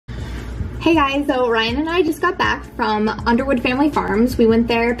Hey guys, so Ryan and I just got back from Underwood Family Farms. We went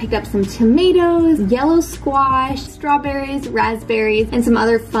there, picked up some tomatoes, yellow squash, strawberries, raspberries, and some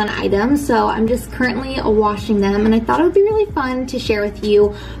other fun items. So I'm just currently washing them, and I thought it would be really fun to share with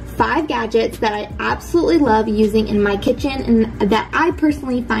you 5 gadgets that I absolutely love using in my kitchen and that I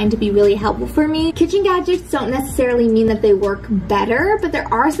personally find to be really helpful for me. Kitchen gadgets don't necessarily mean that they work better, but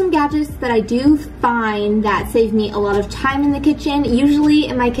there are some gadgets that I do find that save me a lot of time in the kitchen. Usually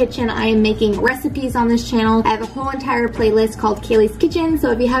in my kitchen, I am making recipes on this channel. I have a whole entire playlist called Kaylee's Kitchen,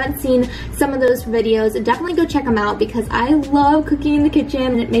 so if you haven't seen some of those videos, definitely go check them out because I love cooking in the kitchen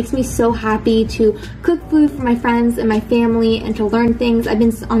and it makes me so happy to cook food for my friends and my family and to learn things. I've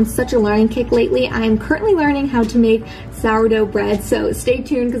been on such a learning kick lately. I am currently learning how to make sourdough bread, so stay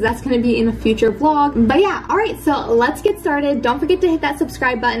tuned because that's going to be in a future vlog. But yeah, alright, so let's get started. Don't forget to hit that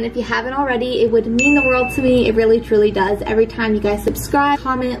subscribe button if you haven't already. It would mean the world to me. It really truly does. Every time you guys subscribe,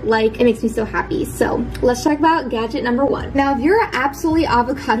 comment, like, it makes me so happy. So let's talk about gadget number 1. Now, if you're absolutely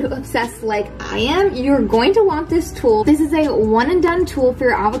avocado obsessed like I am, you're going to want this tool. This is a one and done tool for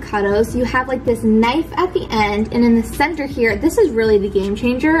your avocados. You have like this knife at the end, and in the center here, this is really the game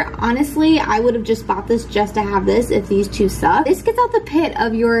changer. Honestly, I would have just bought this just to have this if these two suck. This gets out the pit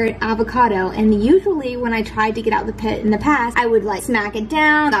of your avocado, and usually when I tried to get out the pit in the past, I would like smack it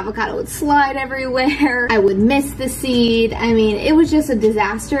down, the avocado would slide everywhere, I would miss the seed. I mean, it was just a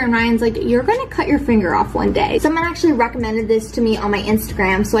disaster, and Ryan's like, you're gonna cut your finger off one day. Someone actually recommended this to me on my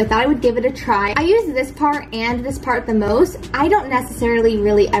Instagram, so I thought I would give it a try. I use this part and this part the most. I don't necessarily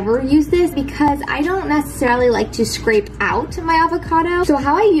really ever use this because I don't necessarily like to scrape out my avocado. So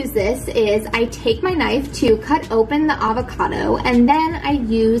how I use this is I take my knife to cut open the avocado, and then I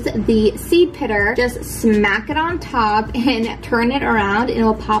use the seed pitter, just smack it on top and turn it around and it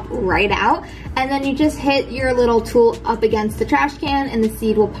will pop right out. And then you just hit your little tool up against the trash can and the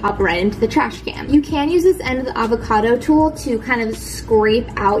seed will pop right into the trash can. You can use this end of the avocado tool to kind of scrape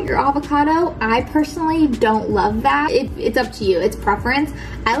out your avocado. I personally don't love that. It's up to you, it's preference.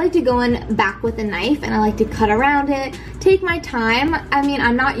 I like to go in back with a knife and I like to cut around it, take my time. I mean,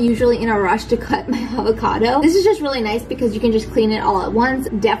 I'm not usually in a rush to cut my avocado. This is just really nice because you can just clean it all at once.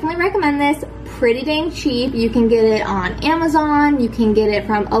 Definitely recommend this. Pretty dang cheap. You can get it on Amazon, you can get it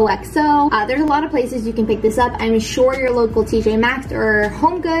from OXO. There's a lot of places you can pick this up. I'm sure your local TJ Maxx or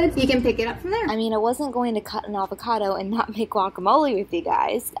Home Goods, you can pick it up from there. I mean, I wasn't going to cut an avocado and not make guacamole with you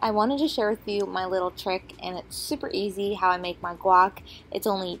guys. I wanted to share with you my little trick, and it's super easy how I make my guac. It's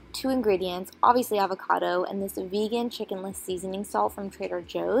only 2 ingredients, obviously avocado, and this vegan chickenless seasoning salt from Trader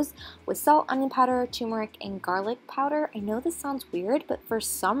Joe's with salt, onion powder, turmeric, and garlic powder. I know this sounds weird, but for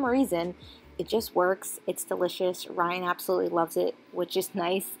some reason, it just works. It's delicious. Ryan absolutely loves it, which is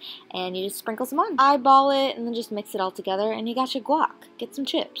nice. And you just sprinkle some on. Eyeball it and then just mix it all together and you got your guac. Get some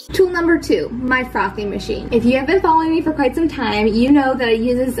chips. Tool number 2, my frothing machine. If you have been following me for quite some time, you know that I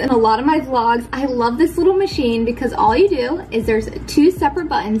use this in a lot of my vlogs. I love this little machine because all you do is there's 2 separate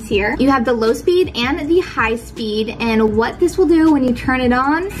buttons here. You have the low speed and the high speed, and what this will do when you turn it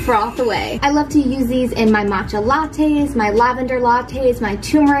on, froth away. I love to use these in my matcha lattes, my lavender lattes, my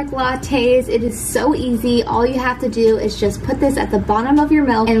turmeric lattes. It is so easy. All you have to do is just put this at the bottom of your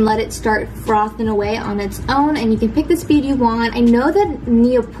milk and let it start frothing away on its own, and you can pick the speed you want. I know that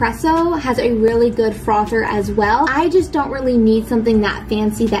Neopresso has a really good frother as well. I just don't really need something that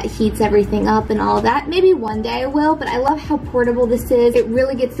fancy that heats everything up and all that. Maybe one day I will, but I love how portable this is. It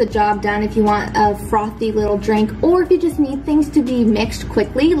really gets the job done if you want a frothy little drink, or if you just need things to be mixed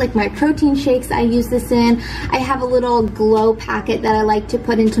quickly, like my protein shakes I use this in. I have a little glow packet that I like to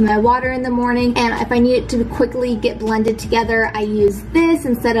put into my water in the morning, and if I need it to quickly get blended together, I use this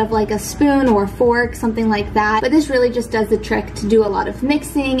instead of like a spoon or a fork, something like that. But this really just does the trick to do a lot of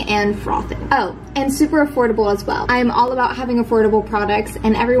mixing and frothing. Oh, and super affordable as well. I am all about having affordable products,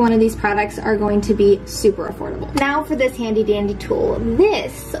 and every one of these products are going to be super affordable. Now for this handy dandy tool.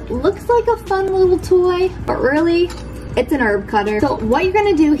 This looks like a fun little toy, but really, it's an herb cutter. So what you're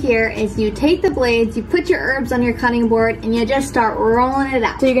gonna do here is you take the blades, you put your herbs on your cutting board, and you just start rolling it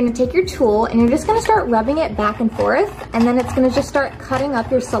out. So you're gonna take your tool and you're just gonna start rubbing it back and forth, and then it's gonna just start cutting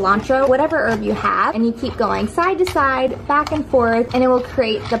up your cilantro, whatever herb you have, and you keep going side to side, back and forth, and it will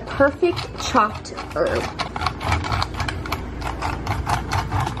create the perfect chopped herb.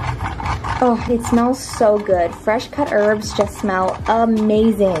 Oh, it smells so good. Fresh cut herbs just smell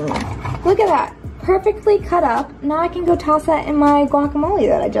amazing. Look at that. perfectly cut up. Now I can go toss that in my guacamole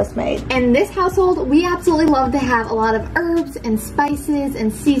that I just made. In this household, we absolutely love to have a lot of herbs and spices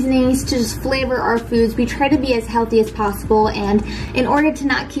and seasonings to just flavor our foods. We try to be as healthy as possible, and in order to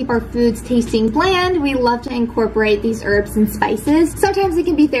not keep our foods tasting bland, we love to incorporate these herbs and spices. Sometimes it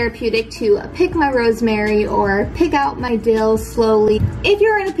can be therapeutic to pick my rosemary or pick out my dill slowly. If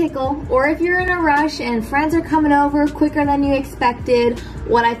you're in a pickle or if you're in a rush and friends are coming over quicker than you expected,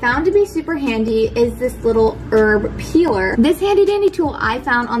 what I found to be super handy is this little herb peeler. This handy dandy tool I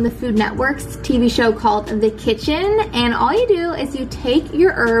found on the Food Network's TV show called The Kitchen, and all you do is you take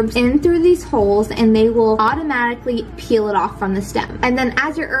your herbs in through these holes and they will automatically peel it off from the stem. And then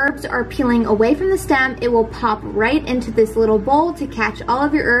as your herbs are peeling away from the stem, it will pop right into this little bowl to catch all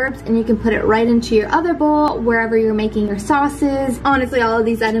of your herbs, and you can put it right into your other bowl wherever you're making your sauces. Honestly, all of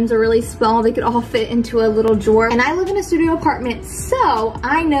these items are really small. They could all fit into a little drawer. And I live in a studio apartment, so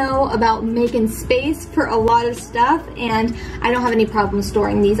I know about making space for a lot of stuff, and I don't have any problem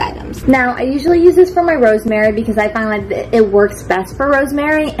storing these items. Now, I usually use this for my rosemary because I find like it works best for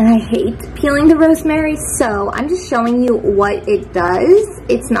rosemary, and I hate peeling the rosemary, so I'm just showing you what it does.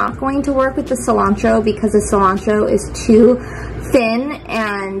 It's not going to work with the cilantro because the cilantro is too thin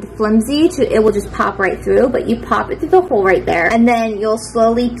and flimsy it will just pop right through, but you pop it through the hole right there, and then you'll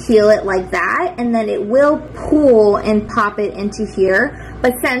slowly peel it like that, and then it will pull and pop it into here.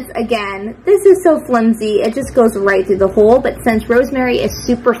 But since, again, this is so flimsy, it just goes right through the hole. But since rosemary is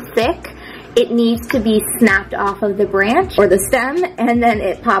super thick, it needs to be snapped off of the branch or the stem, and then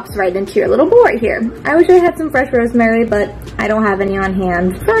it pops right into your little bowl right here. I wish I had some fresh rosemary, but I don't have any on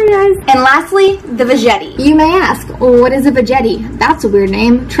hand. Sorry, guys. And lastly, the veggetti. You may ask, what is a veggetti? That's a weird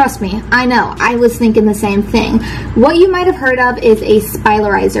name. Trust me, I know. I was thinking the same thing. What you might have heard of is a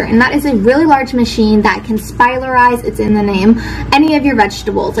spiralizer, and that is a really large machine that can spiralize, it's in the name, any of your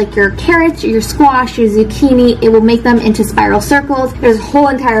vegetables, like your carrots, your squash, your zucchini. It will make them into spiral circles. There's whole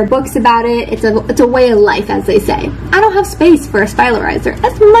entire books about it. It's a way of life, as they say. I don't have space for a spiralizer,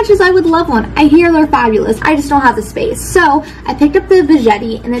 as much as I would love one. I hear they're fabulous. I just don't have the space. So I picked up the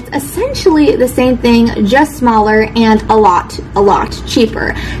veggetti, and it's essentially the same thing, just smaller and a lot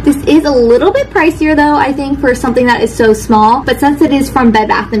cheaper. This is a little bit pricier though, I think, for something that is so small. But since it is from Bed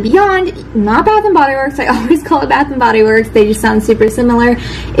Bath & Beyond, not Bath & Body Works, I always call it Bath & Body Works. They just sound super similar.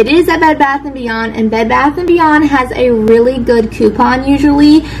 It is at Bed Bath & Beyond, and Bed Bath & Beyond has a really good coupon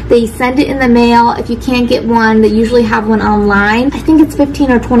usually. They send it in the mail. If you can't get one, they usually have one online. I think it's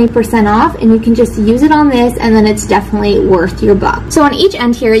 15 or 20% off, and you can just use it on this, and then it's definitely worth your buck. So on each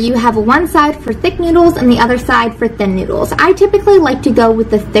end here, you have one side for thick noodles and the other side for thin noodles. I typically like to go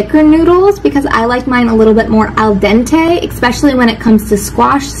with the thicker noodles because I like mine a little bit more al dente, especially when it comes to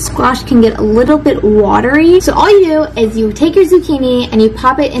squash. Squash can get a little bit watery. So all you do is you take your zucchini and you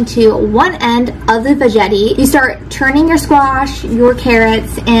pop it into one end of the veggetti. You start turning your squash, your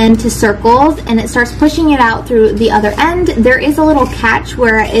carrots into circles, and it starts pushing it out through the other end. There is a little catch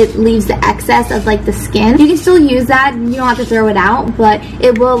where it leaves the excess of like the skin. You can still use that. You don't have to throw it out, but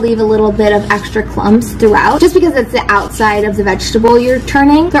it will leave a little bit of extra clumps throughout just because it's the outside of the vegetable you're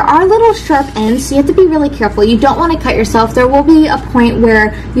turning. There are little sharp ends, so you have to be really careful. You don't want to cut yourself. There will be a point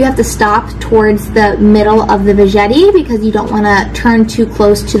where you have to stop towards the middle of the veggetti because you don't want to turn too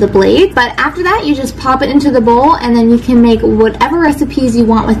close to the blade. But after that, you just pop it into the bowl, and then you can make whatever recipes you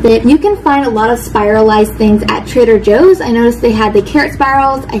want with it. You can find a lot of spiralized things at Trader Joe's. I noticed they had the carrot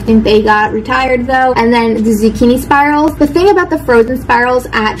spirals. I think they got retired though. And then the zucchini spirals. The thing about the frozen spirals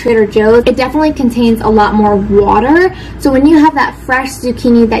at Trader Joe's, it definitely contains a lot more water. So when you have that fresh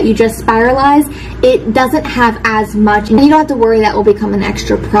zucchini that you just spiralize, it doesn't have as much, and you don't have to worry that will become an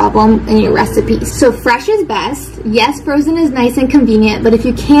extra problem in your recipes. So fresh is best. Yes, frozen is nice and convenient, but if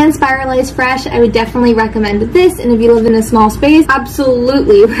you can spiralize fresh, I would definitely recommend this. And if you live in a small space,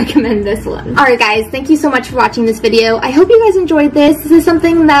 absolutely recommend this one. Alright guys, thank you so much for watching this video. I hope you guys enjoyed this. This is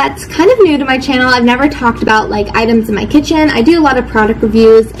something that's kind of new to my channel. I've never talked about like items in my kitchen. I do a lot of product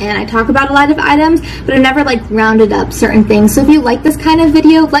reviews and I talk about a lot of items, but I've never like rounded up certain things. So if you like this kind of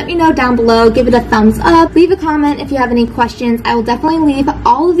video, let me know down below. Give it a thumbs up. Leave a comment if you have any questions. I will definitely leave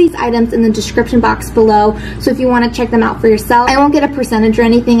all of these items in the description box below. So if you want to check them out for yourself, I won't get a percentage or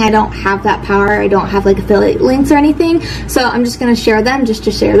anything. I don't have that power. I don't have like affiliate links or anything. So I'm just going to share them just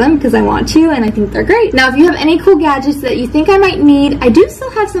to share them because I want to, and I think they're great. Now, if you have any cool gadgets that you think I might need, I do still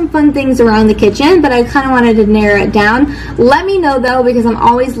have some fun things around the kitchen, but I kind of wanted to narrow it down. Let me know though, because I'm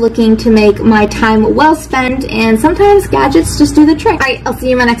always looking to make my time well spent, and sometimes gadgets just do the trick. All right, I'll see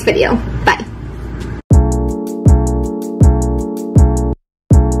you in my next video. Bye.